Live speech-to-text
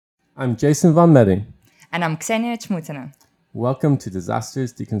I'm Jason Van Medding. And I'm Ksenia Chmutina. Welcome to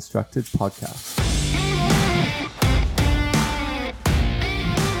Disasters Deconstructed podcast.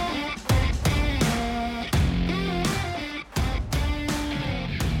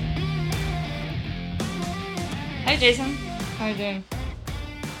 Hi Jason, how are you doing?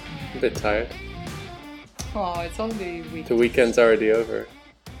 A bit tired. Oh, it's only week. The weekend's already over.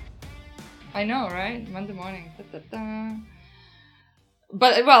 I know, right? Monday morning. Da, da, da.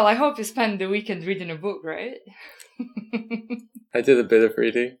 But, well, I hope you spend the weekend reading a book, right? I did a bit of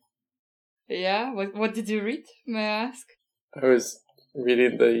reading. Yeah? What did you read, may I ask? I was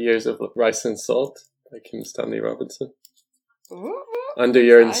reading The Years of Rice and Salt by Kim Stanley Robinson. Ooh, Under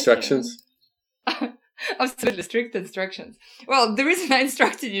your exciting. instructions. Absolutely strict instructions. Well, the reason I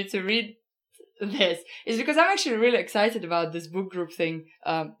instructed you to read this is because I'm actually really excited about this book group thing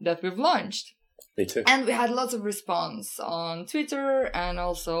that we've launched. Me too. And we had lots of response on Twitter and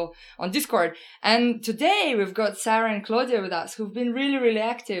also on Discord. And today we've got Sarah and Claudia with us, who've been really, really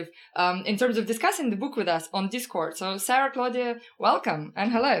active in terms of discussing the book with us on Discord. So Sarah, Claudia, welcome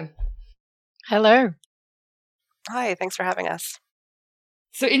and hello. Hello. Hi, thanks for having us.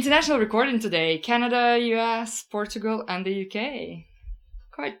 So international recording today, Canada, US, Portugal, and the UK.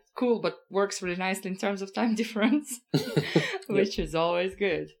 Quite cool, but works really nicely in terms of time difference, which is always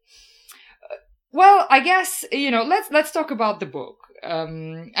good. Well, I guess, let's talk about the book.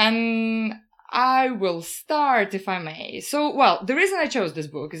 And I will start, if I may. So, well, the reason I chose this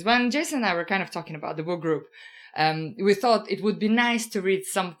book is when Jason and I were kind of talking about the book group, we thought it would be nice to read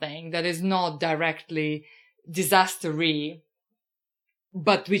something that is not directly disaster-y,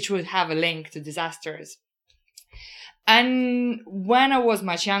 but which would have a link to disasters. And when I was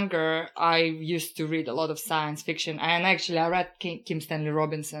much younger, I used to read a lot of science fiction. And actually, I read Kim Stanley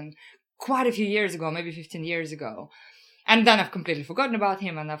Robinson quite a few years ago, maybe 15 years ago. And then I've completely forgotten about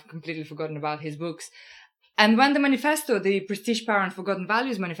him and I've completely forgotten about his books. And when the manifesto, the Prestige, Power and Forgotten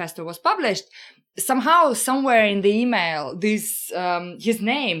Values manifesto was published, somehow, somewhere in the email, his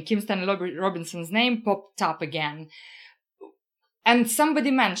name, Kim Stanley Robinson's name popped up again. And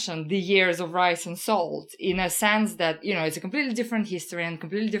somebody mentioned The Years of Rice and Salt in a sense that, it's a completely different history and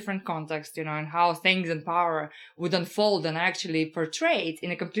completely different context, and how things and power would unfold and actually portrayed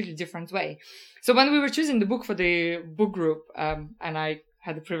in a completely different way. So when we were choosing the book for the book group, and I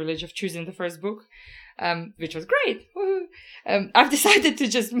had the privilege of choosing the first book, which was great. I've decided to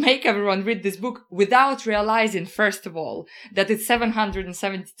just make everyone read this book without realizing, first of all, that it's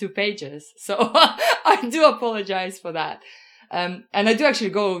 772 pages. So I do apologize for that. And I do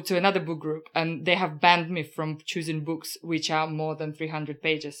actually go to another book group and they have banned me from choosing books which are more than 300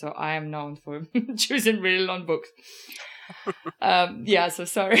 pages. So I am known for choosing really long books. So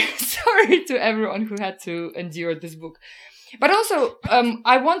sorry to everyone who had to endure this book. But also,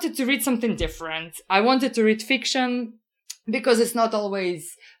 I wanted to read something different. I wanted to read fiction because it's not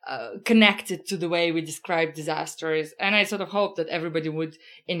always connected to the way we describe disasters. And I sort of hope that everybody would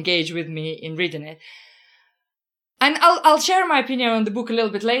engage with me in reading it. And I'll share my opinion on the book a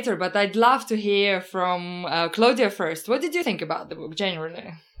little bit later, but I'd love to hear from Claudia first. What did you think about the book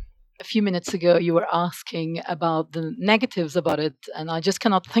generally? A few minutes ago, you were asking about the negatives about it, and I just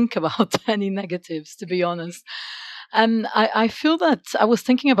cannot think about any negatives, to be honest. And I feel that I was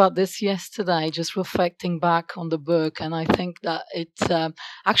thinking about this yesterday, just reflecting back on the book, and I think that it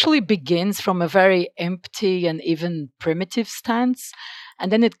actually begins from a very empty and even primitive stance.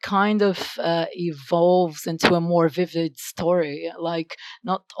 And then it kind of evolves into a more vivid story. Like,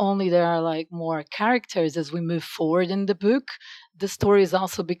 not only there are like more characters as we move forward in the book, the stories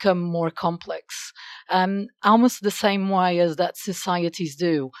also become more complex, almost the same way as that societies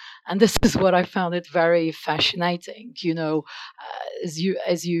do. And this is what I found it very fascinating. As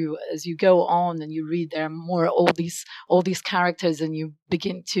you go on and you read, there are more all these characters, and you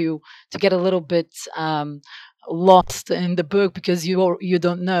begin to get a little bit lost in the book because you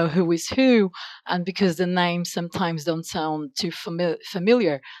don't know who is who, and because the names sometimes don't sound too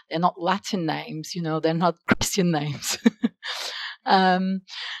familiar. They're not Latin names, they're not Christian names.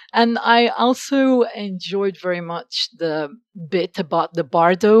 And I also enjoyed very much the bit about the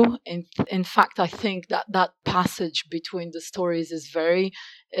bardo. In fact, I think that passage between the stories is very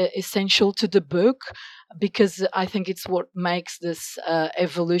essential to the book, because I think it's what makes this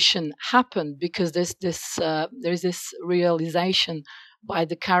evolution happen, because there's this realization by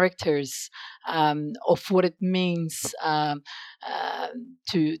the characters of what it means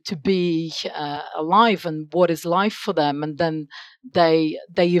to be alive and what is life for them, and then they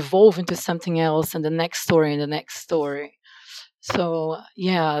evolve into something else, and the next story and the next story. So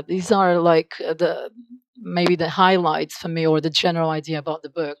yeah, these are like maybe the highlights for me, or the general idea about the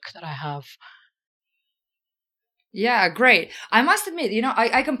book that I have. Yeah, great. I must admit,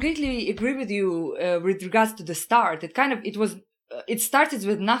 I completely agree with you with regards to the start. It started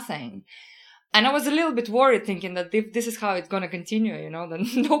with nothing. And I was a little bit worried, thinking that if this is how it's going to continue, then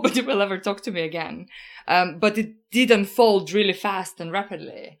nobody will ever talk to me again. But it did unfold really fast and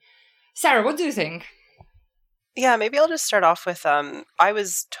rapidly. Sarah, what do you think? Yeah, maybe I'll just start off with I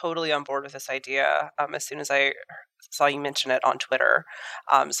was totally on board with this idea as soon as I saw you mention it on Twitter.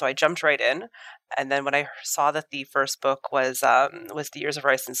 So I jumped right in. And then when I saw that the first book was The Years of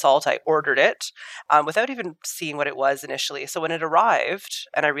Rice and Salt, I ordered it without even seeing what it was initially. So when it arrived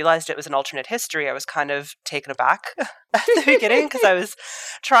and I realized it was an alternate history, I was kind of taken aback at the beginning, because I was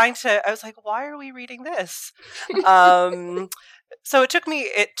like, why are we reading this? So it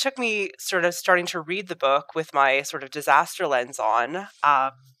took me sort of starting to read the book with my sort of disaster lens on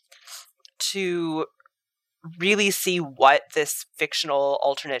to really see what this fictional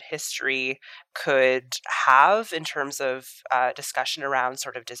alternate history could have in terms of discussion around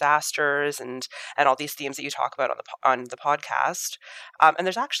sort of disasters and all these themes that you talk about on the podcast. And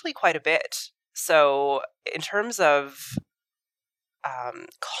there's actually quite a bit. So in terms of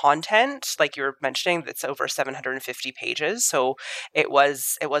content, like you were mentioning, that's over 750 pages. So it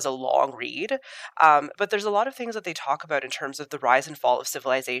was a long read. But there's a lot of things that they talk about in terms of the rise and fall of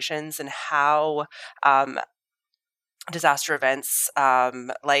civilizations and how disaster events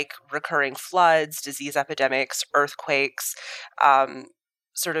like recurring floods, disease epidemics, earthquakes,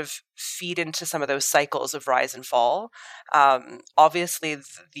 sort of feed into some of those cycles of rise and fall. Obviously,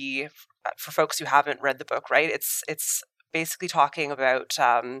 for folks who haven't read the book, right, it's basically talking about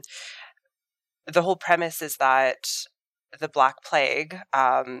the whole premise is that the Black Plague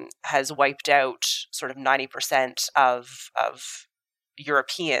has wiped out sort of 90% of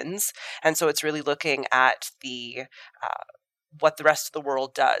Europeans, and so it's really looking at the what the rest of the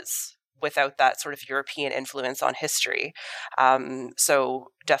world does without that sort of European influence on history.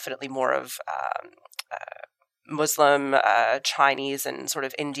 So definitely more of Muslim, Chinese, and sort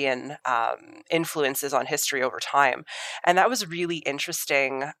of Indian influences on history over time. And that was really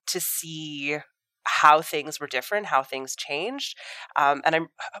interesting to see how things were different, how things changed. And I'm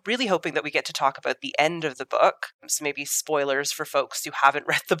really hoping that we get to talk about the end of the book. So maybe spoilers for folks who haven't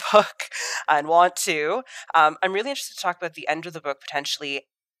read the book and want to. I'm really interested to talk about the end of the book potentially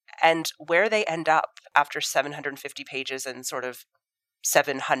and where they end up after 750 pages and sort of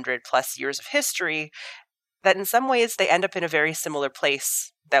 700 plus years of history, that in some ways they end up in a very similar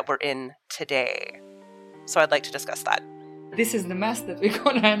place that we're in today. So I'd like to discuss that. This is the mess that we're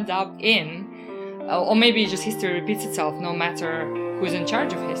going to end up in. Or maybe just history repeats itself no matter who's in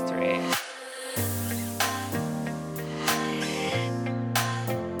charge of history.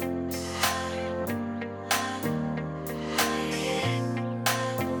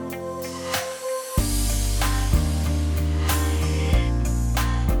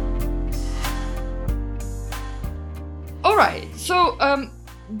 All right, so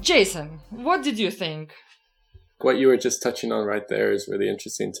Jason, what did you think? What you were just touching on right there is really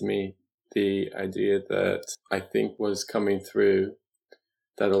interesting to me. The idea that I think was coming through,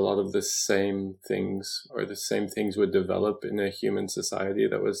 that a lot of the same things would develop in a human society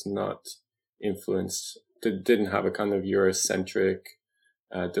that was not influenced, that didn't have a kind of Eurocentric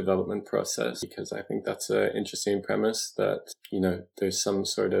development process, because I think that's an interesting premise that, there's some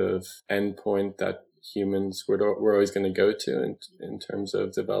sort of endpoint that humans were always going to go to in terms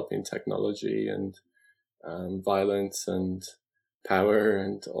of developing technology and violence and power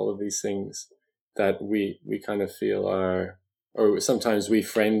and all of these things that we kind of feel are, or sometimes we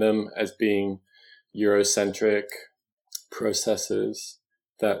frame them as being Eurocentric processes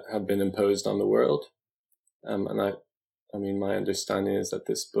that have been imposed on the world. And I mean, my understanding is that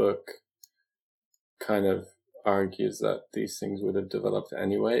this book kind of argues that these things would have developed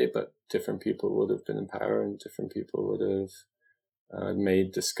anyway, but different people would have been in power and different people would have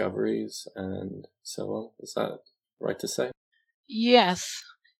made discoveries and so on. Is that right to say? Yes,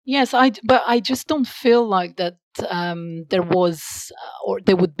 but I just don't feel like that there was or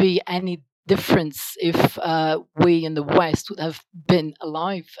there would be any difference if we in the West would have been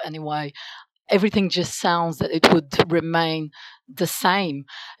alive anyway. Everything just sounds that it would remain the same,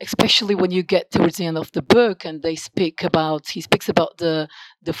 especially when you get towards the end of the book and he speaks about the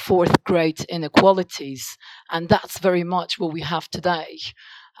fourth great inequalities, and that's very much what we have today.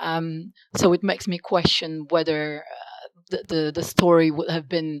 So it makes me question whether the story would have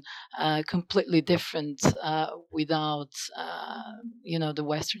been completely different without the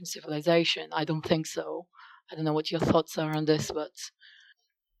Western civilization. I don't think so. I don't know what your thoughts are on this, but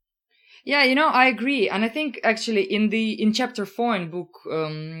Yeah, I agree, and I think actually in chapter 4 in book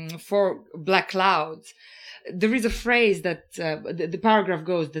 4, Black Clouds, there is a phrase that the paragraph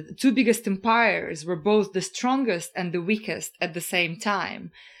goes that the two biggest empires were both the strongest and the weakest at the same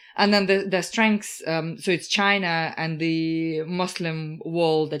time. And then the strengths, so it's China and the Muslim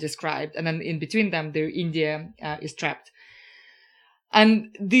world that is described, and then in between them, the India is trapped.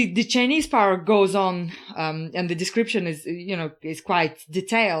 And the Chinese power goes on, and the description is quite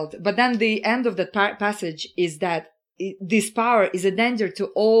detailed. But then the end of that passage is that this power is a danger to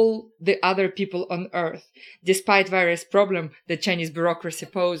all the other people on Earth, despite various problems that Chinese bureaucracy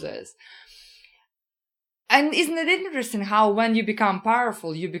poses. And isn't it interesting how when you become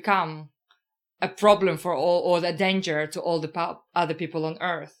powerful, you become a problem for all, or a danger to all the other people on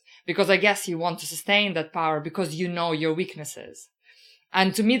Earth? Because I guess you want to sustain that power because you know your weaknesses.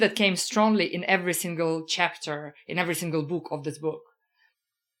 And to me, that came strongly in every single chapter, in every single book of this book.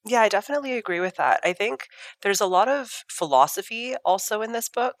 Yeah, I definitely agree with that. I think there's a lot of philosophy also in this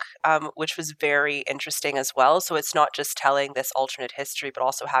book, which was very interesting as well. So it's not just telling this alternate history, but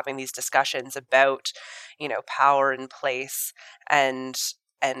also having these discussions about, power and place and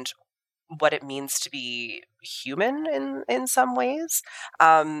what it means to be human in some ways.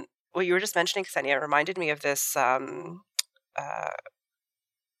 What you were just mentioning, Ksenia, reminded me of this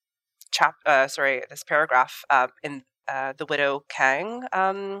this paragraph in The Widow Kang.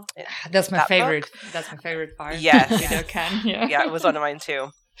 That's my that favorite. book. That's my favorite part. Yes. Widow Kang. Yeah. Yeah, it was one of mine too.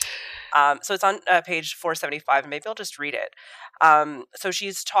 So it's on page 475, and maybe I'll just read it. So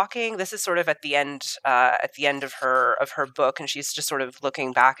she's talking. This is sort of at the end of her book, and she's just sort of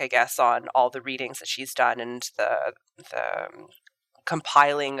looking back, I guess, on all the readings that she's done and the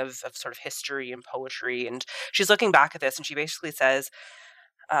compiling of sort of history and poetry. And she's looking back at this, and she basically says,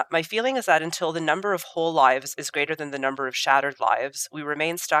 my feeling is that until the number of whole lives is greater than the number of shattered lives, we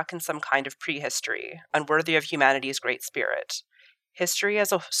remain stuck in some kind of prehistory, unworthy of humanity's great spirit. History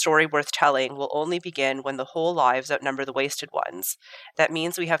as a story worth telling will only begin when the whole lives outnumber the wasted ones. That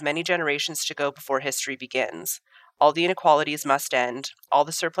means we have many generations to go before history begins. All the inequalities must end. All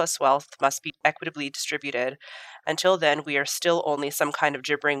the surplus wealth must be equitably distributed. Until then, we are still only some kind of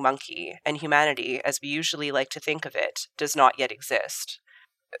gibbering monkey, and humanity, as we usually like to think of it, does not yet exist.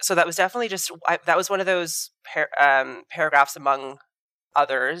 So that was definitely that was one of those paragraphs among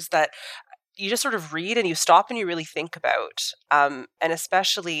others that you just sort of read and you stop and you really think about, and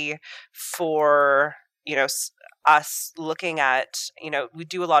especially for us looking at, we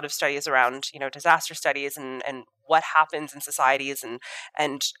do a lot of studies around disaster studies and what happens in societies,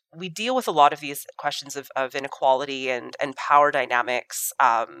 and we deal with a lot of these questions of inequality and power dynamics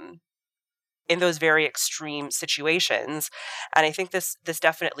in those very extreme situations. And I think this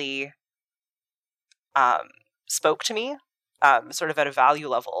definitely spoke to me sort of at a value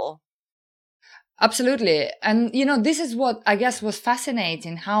level. Absolutely. And, this is what I guess was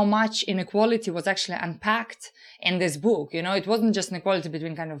fascinating, how much inequality was actually unpacked in this book. It wasn't just inequality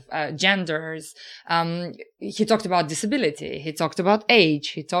between kind of genders. He talked about disability. He talked about age.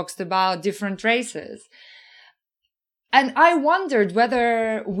 He talks about different races. And I wondered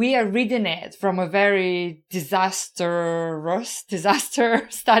whether we are reading it from a very disaster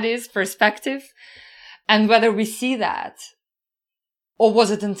studies perspective, and whether we see that, or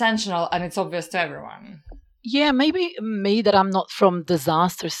was it intentional and it's obvious to everyone? Yeah, maybe me that I'm not from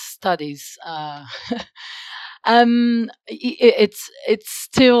disaster studies. It's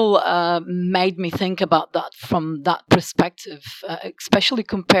still made me think about that from that perspective, especially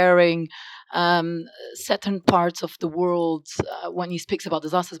comparing certain parts of the world when he speaks about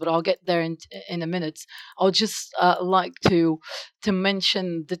disasters. But I'll get there in a minute. I'll just like to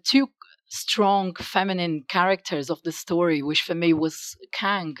mention the two strong feminine characters of the story, which for me was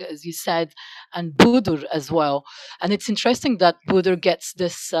Kang, as you said, and Budur as well. And it's interesting that Budur gets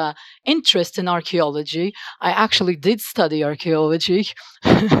this interest in archaeology. I actually did study archaeology,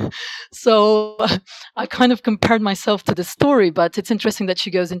 so I kind of compared myself to the story, but it's interesting that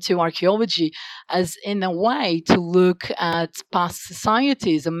she goes into archaeology as in a way to look at past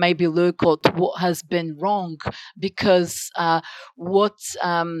societies and maybe look at what has been wrong, because what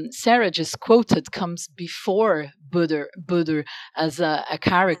Sarah just quoted comes before Budur as a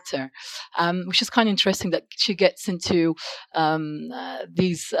character, which is kind of interesting that she gets into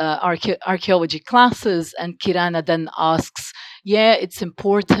these archaeology classes, and Kirana then asks, yeah, it's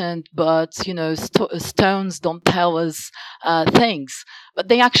important, but stones don't tell us things, but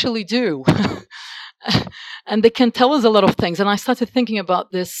they actually do. and they can tell us a lot of things. And I started thinking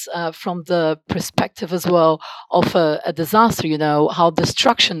about this from the perspective as well of a disaster. You know, how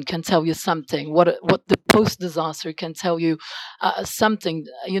destruction can tell you something. What the post-disaster can tell you something.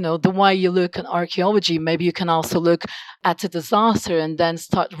 You know, the way you look at archaeology, maybe you can also look at a disaster and then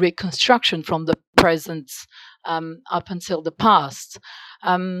start reconstruction from the present up until the past.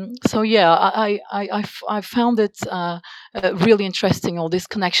 So yeah, I found it really interesting, all this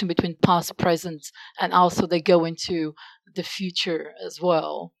connection between past, present, and also they go into the future as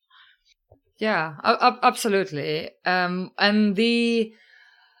well. Yeah, absolutely. And the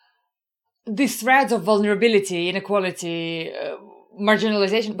threads of vulnerability, inequality,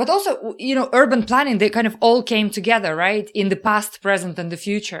 marginalization, but also, you know, urban planning, they kind of all came together, right? In the past, present, and the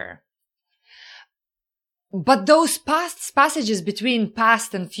future. But those passages between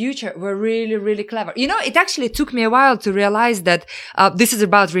past and future were really, really clever. You know, it actually took me a while to realize that this is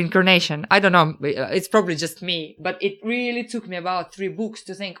about reincarnation. I don't know. It's probably just me, but it really took me about 3 books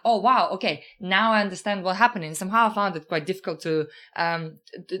to think, oh, wow, okay, now I understand what's happening. Somehow I found it quite difficult to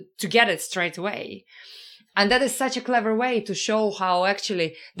get it straight away. And that is such a clever way to show how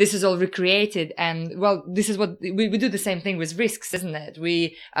actually this is all recreated. And well, this is what we do, the same thing with risks, isn't it?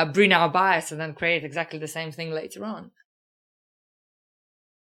 We bring our bias and then create exactly the same thing later on.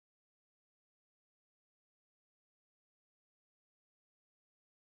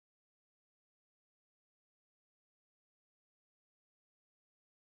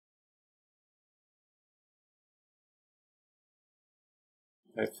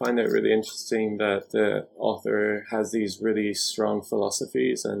 I find it really interesting that the author has these really strong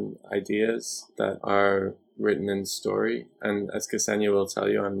philosophies and ideas that are written in story. And as Ksenia will tell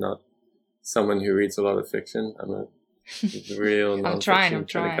you, I'm not someone who reads a lot of fiction. I'm a real non-fiction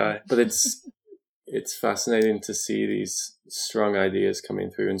kind of guy. But it's fascinating to see these strong ideas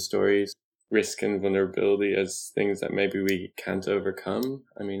coming through in stories. Risk and vulnerability as things that maybe we can't overcome.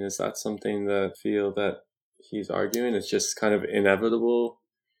 I mean, is that something that I feel that he's arguing? It's just kind of inevitable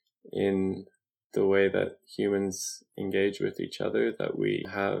in the way that humans engage with each other, that we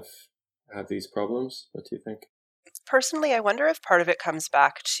have these problems. What do you think? Personally, I wonder if part of it comes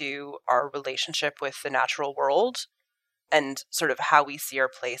back to our relationship with the natural world and sort of how we see our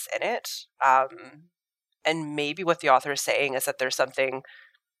place in it. And maybe what the author is saying is that there's something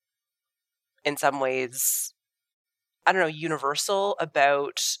in some ways, I don't know, universal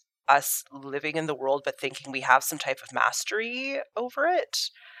about us living in the world but thinking we have some type of mastery over it.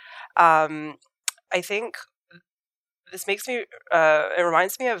 I think this makes me, it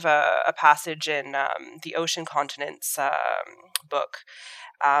reminds me of a passage in the Ocean Continents book.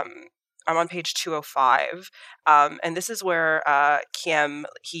 I'm on page 205, and this is where Kiem,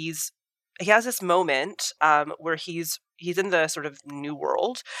 he has this moment where he's in the sort of new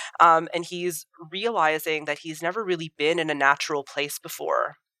world, and he's realizing that he's never really been in a natural place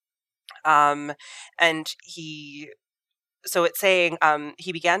before. And so it's saying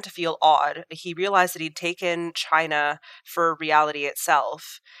he began to feel odd. He realized that he'd taken China for reality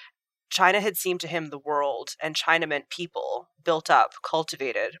itself. China had seemed to him the world, and China meant people, built up,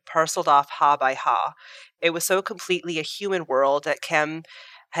 cultivated, parceled off ha by ha. It was so completely a human world that Kiem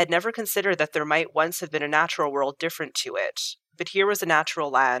had never considered that there might once have been a natural world different to it. But here was a natural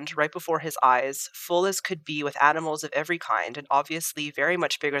land right before his eyes, full as could be with animals of every kind, and obviously very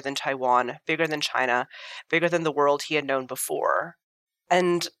much bigger than Taiwan, bigger than China, bigger than the world he had known before.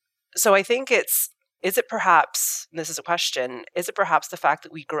 And so I think is it perhaps, and this is a question, is it perhaps the fact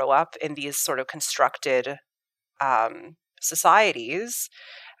that we grow up in these sort of constructed societies,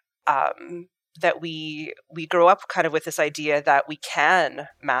 that we grow up kind of with this idea that we can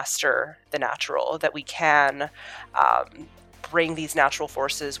master the natural, that we can bring these natural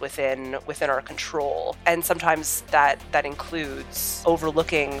forces within our control, and sometimes that includes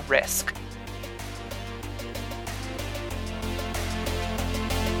overlooking risk.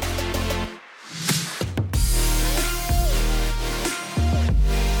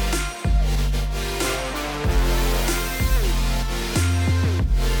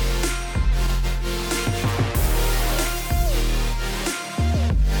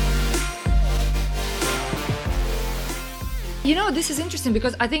 You know, this is interesting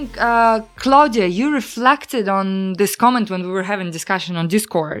because I think, Claudia, you reflected on this comment when we were having a discussion on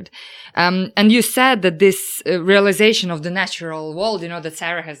Discord. And you said that this realization of the natural world, you know, that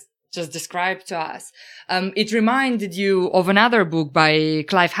Sarah has just described to us, it reminded you of another book by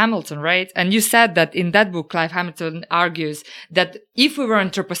Clive Hamilton, right? And you said that in that book, Clive Hamilton argues that if we were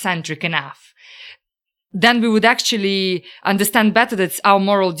anthropocentric enough, then we would actually understand better that it's our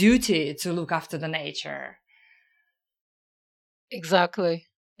moral duty to look after the nature. Exactly.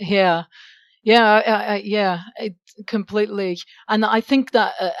 Yeah. It completely. And I think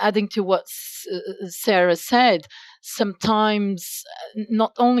that adding to what Sarah said, sometimes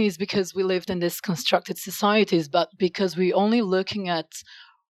not only is because we lived in this constructed societies, but because we only looking at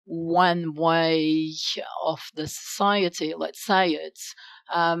one way of the society, let's say it,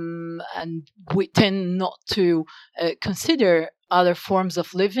 and we tend not to consider other forms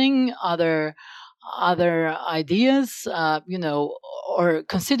of living, other ideas, or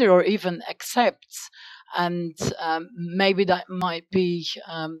consider or even accept. And maybe that might be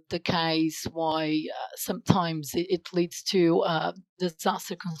the case why sometimes it leads to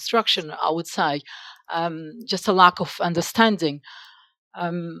disaster construction, I would say. Just a lack of understanding.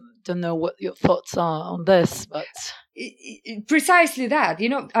 Don't know what your thoughts are on this, but Precisely that.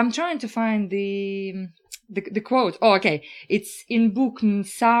 I'm trying to find the quote. Oh, okay. It's in book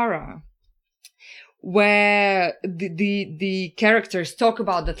Nsara, where the characters talk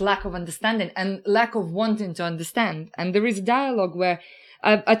about that lack of understanding and lack of wanting to understand. And there is a dialogue where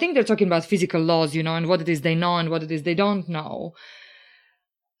I think they're talking about physical laws, and what it is they know and what it is they don't know.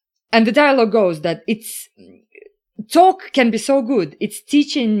 And the dialogue goes that talk can be so good. It's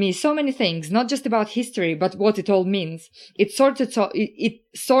teaching me so many things, not just about history, but what it all means. It sorts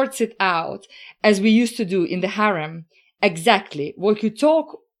it out as we used to do in the harem. Exactly. What you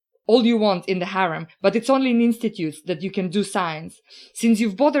talk all you want in the harem, but it's only in institutes that you can do science. Since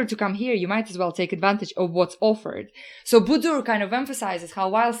you've bothered to come here, you might as well take advantage of what's offered. So Budur kind of emphasizes how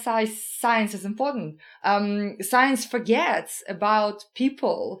while science is important, science forgets about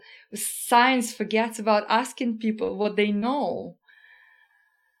people. Science forgets about asking people what they know.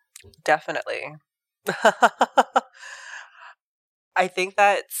 Definitely. I think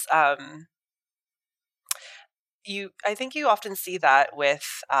that's I think you often see that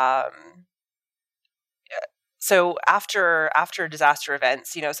with so after disaster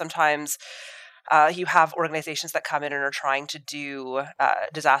events, sometimes you have organizations that come in and are trying to do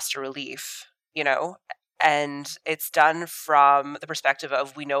disaster relief, and it's done from the perspective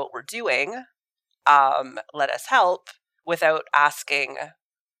of, we know what we're doing, let us help, without asking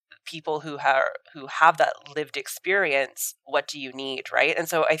people who have that lived experience, what do you need, right? And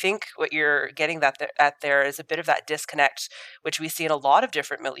so I think what you're getting at there is a bit of that disconnect, which we see in a lot of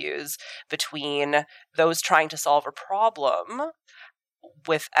different milieus, between those trying to solve a problem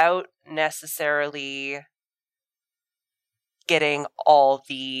without necessarily getting all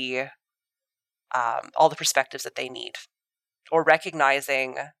the perspectives that they need, or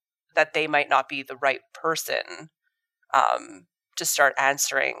recognizing that they might not be the right person to start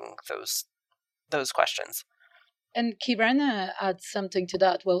answering those questions. And Kirana adds something to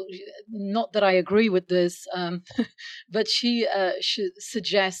that. Well, not that I agree with this, but she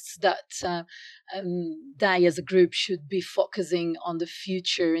suggests that they as a group should be focusing on the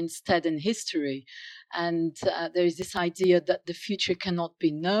future instead in history. And there is this idea that the future cannot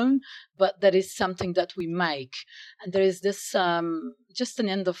be known, but that is something that we make. And there is this just an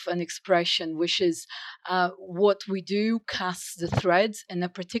end of an expression, which is what we do casts the threads in a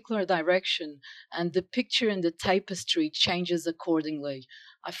particular direction, and the picture in the tapestry changes accordingly.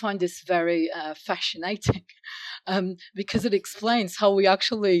 I find this very fascinating because it explains how we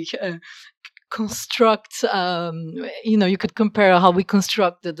actually construct, you could compare how we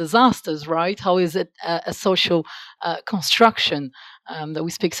construct the disasters, right? How is it a social construction that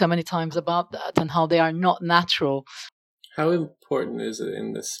we speak so many times about that, and how they are not natural. How important is it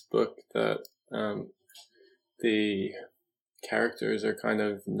in this book that the characters are kind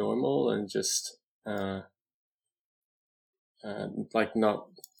of normal and just like not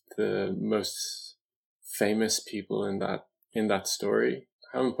the most famous people in that story?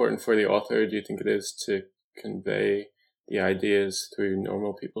 How important for the author do you think it is to convey the ideas through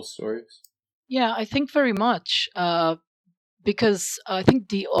normal people's stories? Yeah, I think very much, because I think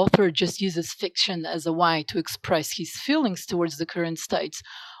the author just uses fiction as a way to express his feelings towards the current state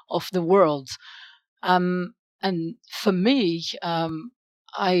of the world. And for me,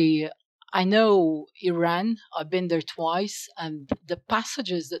 I know Iran. I've been there twice, and the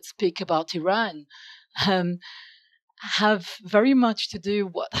passages that speak about Iran have very much to do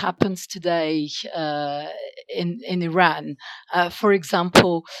what happens today in Iran. For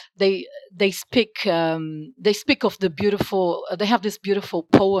example, they speak of the beautiful. They have this beautiful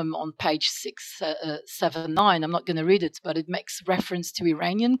poem on page 679. I'm not going to read it, but it makes reference to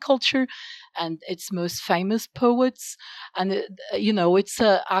Iranian culture and its most famous poets. And it's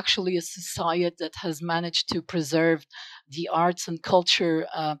actually a society that has managed to preserve the arts and culture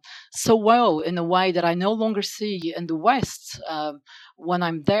so well, in a way that I no longer see in the West when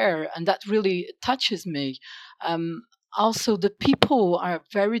I'm there, and that really touches me. also the people are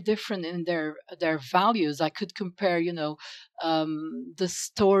very different in their values. I could compare, the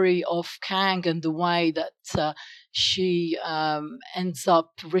story of Kang and the way that she ends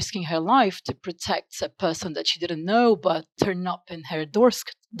up risking her life to protect a person that she didn't know but turned up in her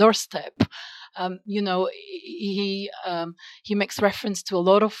doorstep. He makes reference to a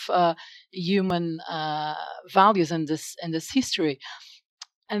lot of human values in this history.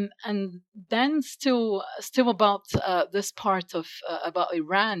 And then still about this part of about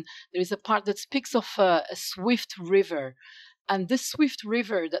Iran, there is a part that speaks of a swift river, and this swift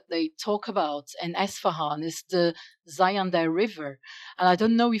river that they talk about in Esfahan is the Zayandeh River. And I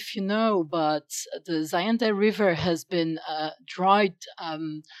don't know if you know, but the Zayandeh River has been dried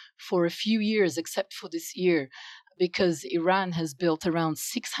for a few years, except for this year, because Iran has built around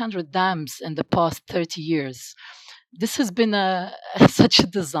 600 dams in the past 30 years. This has been such a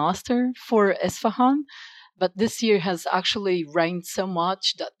disaster for Esfahan, but this year has actually rained so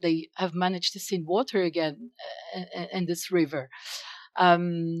much that they have managed to see water again in this river.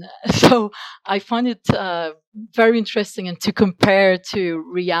 So I find it very interesting and to compare to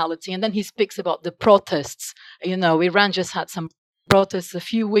reality. And then he speaks about the protests. Iran just had some protests a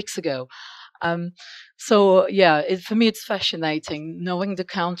few weeks ago. So yeah, for me it's fascinating knowing the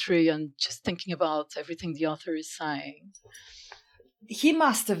country and just thinking about everything the author is saying. He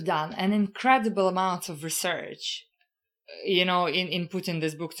must have done an incredible amount of research, in putting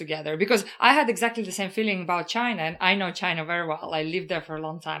this book together, because I had exactly the same feeling about China, and I know China very well. I lived there for a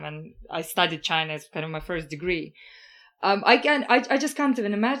long time and I studied China as kind of my first degree. I just can't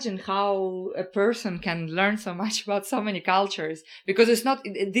even imagine how a person can learn so much about so many cultures, because he's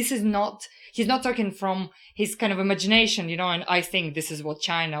not talking from his kind of imagination, and I think this is what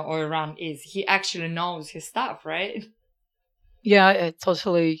China or Iran is. He actually knows his stuff, right? Yeah,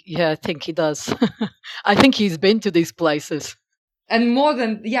 totally. Yeah, I think he does. I think he's been to these places. And more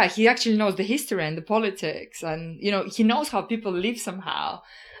than, he actually knows the history and the politics, and, he knows how people live somehow.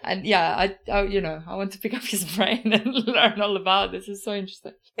 And I want to pick up his brain and learn all about this. It's so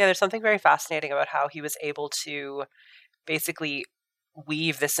interesting. Yeah, there's something very fascinating about how he was able to basically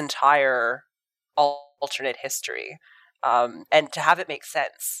weave this entire alternate history, and to have it make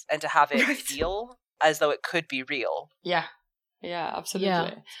sense and to have it feel as though it could be real. Yeah,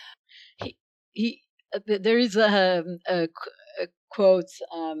 absolutely. Yeah. There is a quote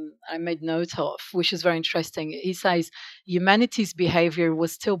I made note of, which is very interesting. He says, humanity's behavior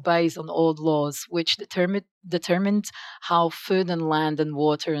was still based on old laws, which determined how food and land and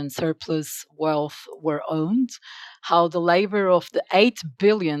water and surplus wealth were owned, how the labor of the 8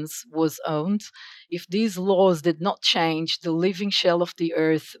 billions was owned. If these laws did not change, the living shell of the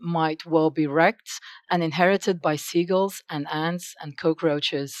earth might well be wrecked and inherited by seagulls and ants and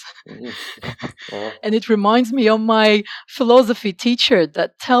cockroaches. And it reminds me of my philosophy teacher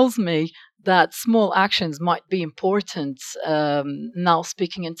that tells me that small actions might be important. Now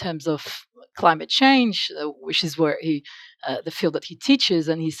speaking in terms of climate change, which is where the field that he teaches,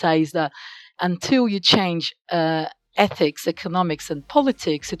 and he says that until you change ethics, economics, and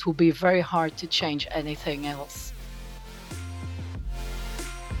politics, it will be very hard to change anything else.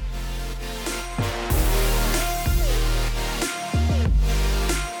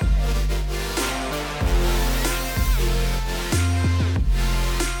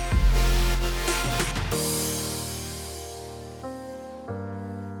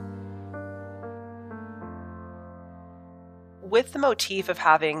 With the motif of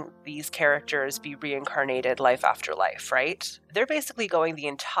having these characters be reincarnated life after life, right? They're basically going the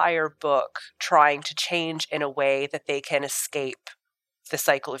entire book trying to change in a way that they can escape the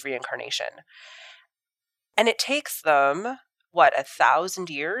cycle of reincarnation. And it takes them, 1,000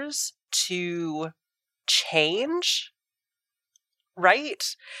 years to change,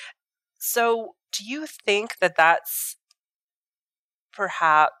 right? So do you think that that's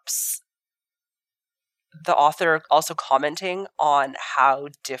perhaps the author also commenting on how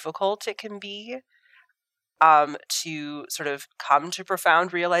difficult it can be to sort of come to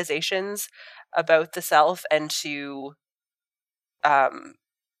profound realizations about the self and to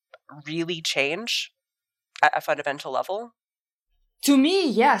really change at a fundamental level? To me,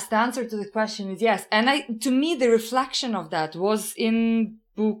 yes. The answer to the question is yes. And to me, the reflection of that was in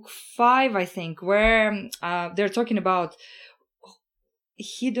book 5, I think, where they're talking about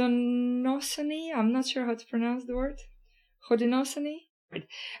Haudenosaunee. I'm not sure how to pronounce the word. Haudenosaunee.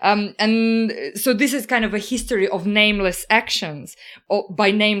 And so this is kind of a history of nameless actions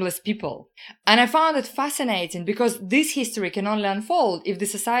by nameless people. And I found it fascinating because this history can only unfold if the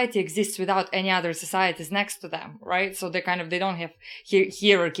society exists without any other societies next to them, right? So they don't have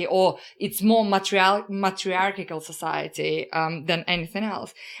hierarchy, or it's more matriarchal society than anything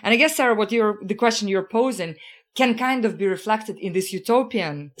else. And I guess, Sarah, the question you're posing can kind of be reflected in this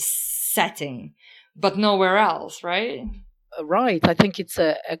utopian setting, but nowhere else, right? Right. I think it's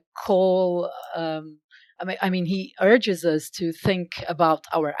a call. I mean, he urges us to think about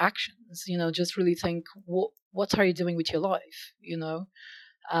our actions. Just really think, what are you doing with your life?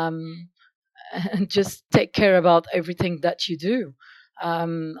 And just take care about everything that you do.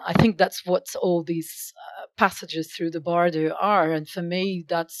 I think that's what all these passages through the Bardo are, and for me,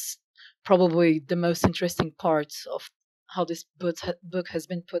 that's probably the most interesting part of how this book has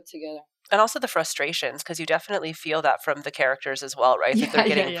been put together. And also the frustrations, because you definitely feel that from the characters as well, right? That they're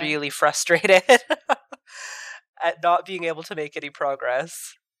getting really frustrated at not being able to make any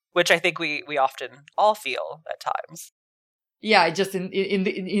progress, which I think we often all feel at times. Yeah, just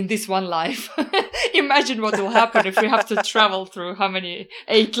in this one life. Imagine what will happen if we have to travel through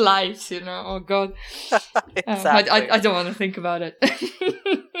 8 lives, Oh, God. Exactly. I don't want to think about it.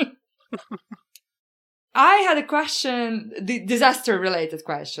 I had a question, the disaster-related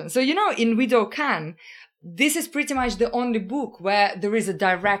question. So, in Widow Khan, this is pretty much the only book where there is a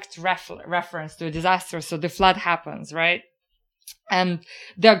direct reference to a disaster. So the flood happens, right? And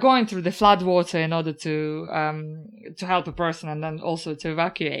they're going through the flood water in order to help a person and then also to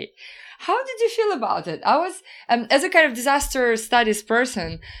evacuate. How did you feel about it? I was, as a kind of disaster studies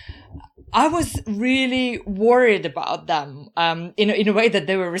person, I was really worried about them in a way that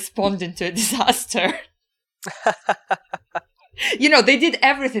they were responding to a disaster. They did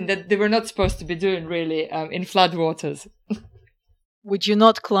everything that they were not supposed to be doing, really, in floodwaters. Would you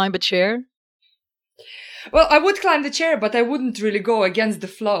not climb a chair? Well, I would climb the chair, but I wouldn't really go against the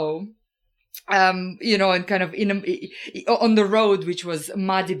flow. And kind of on the road, which was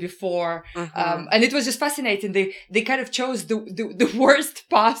muddy before. Mm-hmm. And it was just fascinating. They kind of chose the worst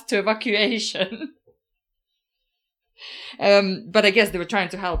path to evacuation. But I guess they were trying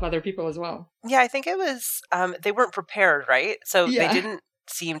to help other people as well. Yeah, I think it was, they weren't prepared, right? So they didn't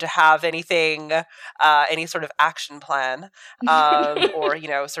seem to have anything, any sort of action plan, or,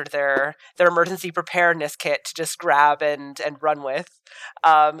 sort of their emergency preparedness kit to just grab and run with.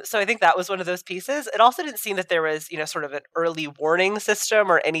 So I think that was one of those pieces. It also didn't seem that there was, sort of an early warning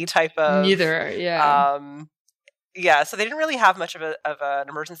system or any type of... Neither, yeah. Yeah, so they didn't really have much of an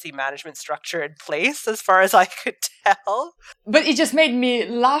emergency management structure in place, as far as I could tell. But it just made me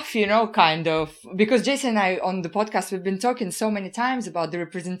laugh, kind of, because Jason and I on the podcast, we've been talking so many times about the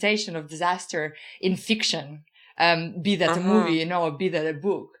representation of disaster in fiction, be that a movie, or be that a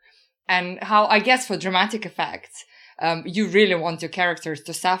book, and how, I guess, for dramatic effects, you really want your characters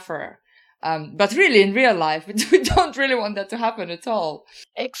to suffer. But really, in real life, we don't really want that to happen at all.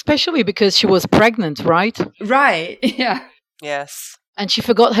 Especially because she was pregnant, right? Right, yeah. Yes. And she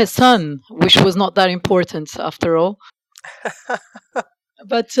forgot her son, which was not that important after all.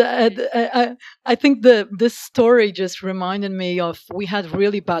 But I think this story just reminded me of, we had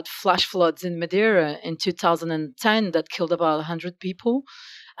really bad flash floods in Madeira in 2010 that killed about 100 people.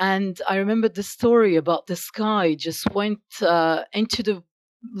 And I remember the story about this guy just went into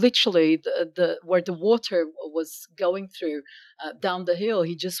literally where the water was going through down the hill.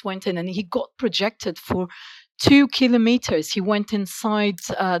 He just went in and he got projected for 2 kilometers. He went inside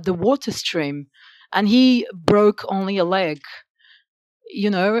the water stream and he broke only a leg.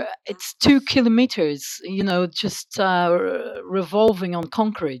 It's 2 kilometers, just revolving on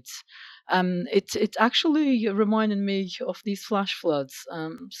concrete. It actually reminded me of these flash floods.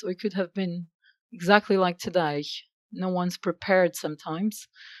 So it could have been exactly like today. No one's prepared sometimes.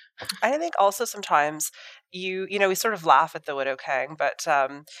 I think also sometimes we sort of laugh at the Widow Kang, but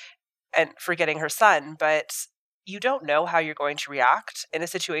and for getting her son, but you don't know how you're going to react in a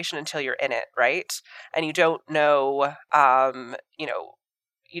situation until you're in it, right? And you don't know, I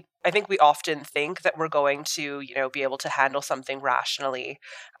think we often think that we're going to, be able to handle something rationally,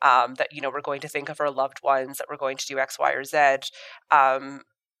 that, we're going to think of our loved ones, that we're going to do X, Y, or Z,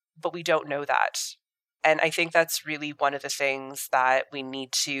 but we don't know that. And I think that's really one of the things that we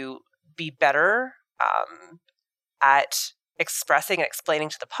need to be better at expressing and explaining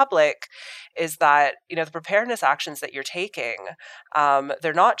to the public, is that, the preparedness actions that you're taking,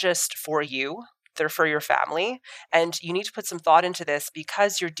 they're not just for you, they're for your family. And you need to put some thought into this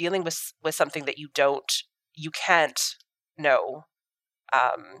because you're dealing with something that you can't know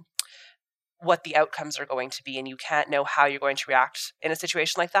what the outcomes are going to be, and you can't know how you're going to react in a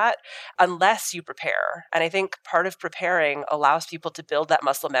situation like that unless you prepare. And I think part of preparing allows people to build that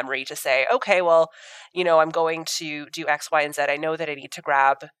muscle memory to say, okay, well, I'm going to do X, Y, and Z. I know that I need to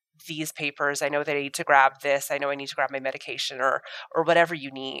grab these papers. I know that I need to grab this. I know I need to grab my medication or whatever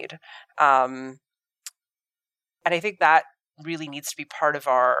you need. And I think that really needs to be part of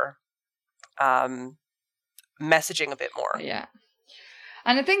our messaging a bit more. Yeah.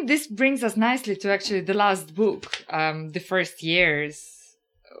 And I think this brings us nicely to actually the last book, The First Years,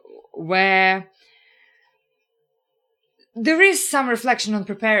 where there is some reflection on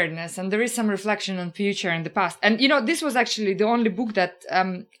preparedness and there is some reflection on future and the past. And, this was actually the only book that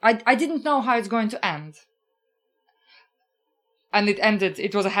I didn't know how it's going to end. And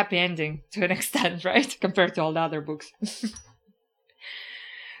it was a happy ending to an extent, right? Compared to all the other books.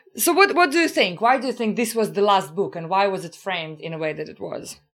 So what do you think? Why do you think this was the last book, and why was it framed in a way that it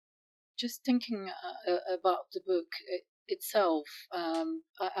was? Just thinking about the book itself,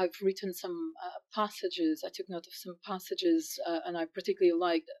 I've written some passages. I took note of some passages, and I particularly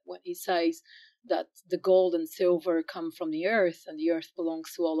liked when he says that the gold and silver come from the earth, and the earth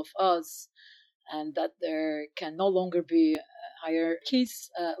belongs to all of us, and that there can no longer be hierarchies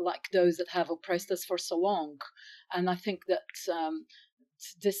like those that have oppressed us for so long. And I think that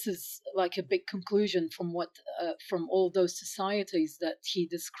this is like a big conclusion from from all those societies that he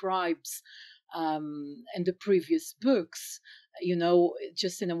describes in the previous books,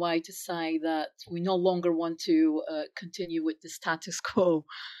 just in a way to say that we no longer want to continue with the status quo.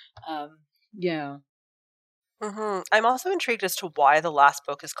 Yeah. Mm-hmm. I'm also intrigued as to why the last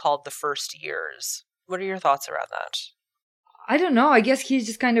book is called The First Years. What are your thoughts around that? I don't know. I guess he's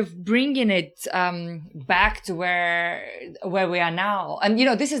just kind of bringing it back to where we are now. And,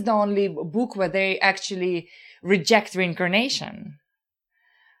 this is the only book where they actually reject reincarnation.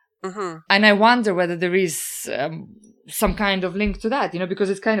 Mm-hmm. And I wonder whether there is some kind of link to that, because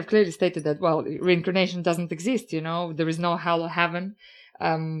it's kind of clearly stated that, well, reincarnation doesn't exist, there is no hell or heaven.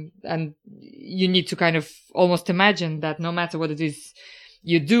 And you need to kind of almost imagine that no matter what it is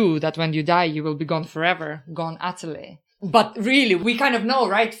you do, that when you die, you will be gone forever, gone utterly. But really, we kind of know,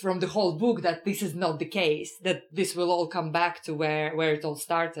 right, from the whole book that this is not the case, that this will all come back to where it all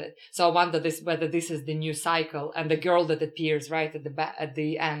started. So I wonder whether this is the new cycle, and the girl that appears right at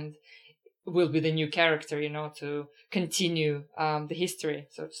the end will be the new character, to continue the history,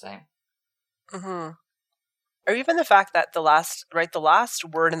 so to say. Mm-hmm. Or even the fact that the last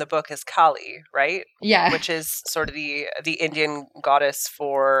word in the book is Kali, right? Yeah. Which is sort of the Indian goddess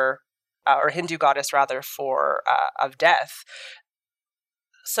for... or Hindu goddess rather for of death.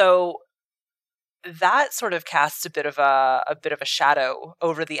 So that sort of casts a bit of a shadow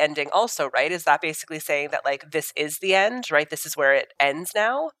over the ending also, right? Is that basically saying that like this is the end, right? This is where it ends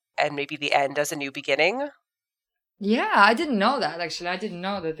now, and maybe the end as a new beginning? Yeah, I didn't know that actually. I didn't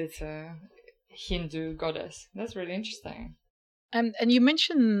know that it's a Hindu goddess. That's really interesting. And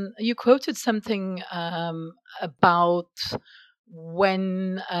you quoted something about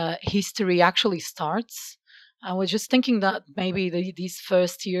when history actually starts. I was just thinking that maybe these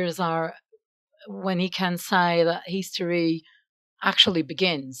first years are when he can say that history actually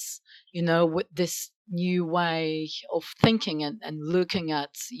begins, with this new way of thinking and looking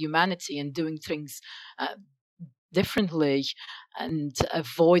at humanity and doing things differently and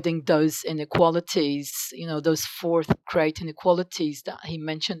avoiding those inequalities, those four great inequalities that he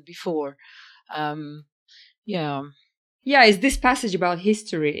mentioned before. Yeah, it's this passage about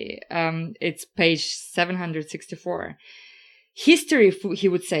history. It's page 764. History, he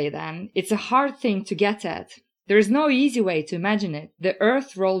would say then, it's a hard thing to get at. There is no easy way to imagine it. The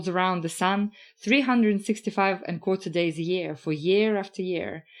earth rolls around the sun 365 and quarter days a year for year after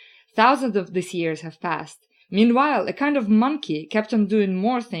year. Thousands of these years have passed. Meanwhile, a kind of monkey kept on doing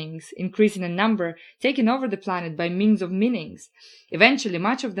more things, increasing in number, taking over the planet by means of meanings. Eventually,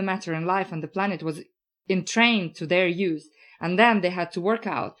 much of the matter and life on the planet was entrained to their use, and then they had to work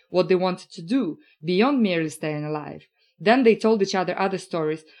out what they wanted to do beyond merely staying alive. Then they told each other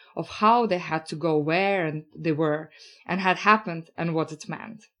stories of how they had to go where they were and had happened and what it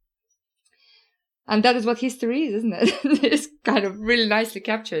meant. And that is what history is, isn't it? It's kind of really nicely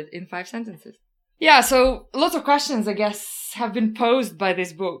captured in 5 sentences. Yeah, so lots of questions, I guess, have been posed by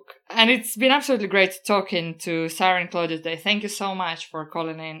this book. And it's been absolutely great talking to Sarah and Claudia today. Thank you so much for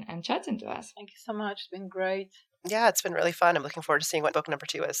calling in and chatting to us. Thank you so much. It's been great. Yeah, it's been really fun. I'm looking forward to seeing what book number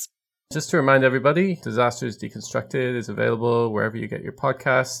 2 is. Just to remind everybody, Disasters Deconstructed is available wherever you get your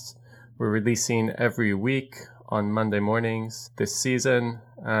podcasts. We're releasing every week on Monday mornings this season,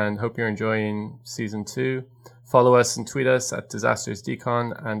 and hope you're enjoying season 2. Follow us and tweet us at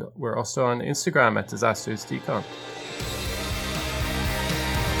DisastersDecon, and we're also on Instagram at DisastersDecon.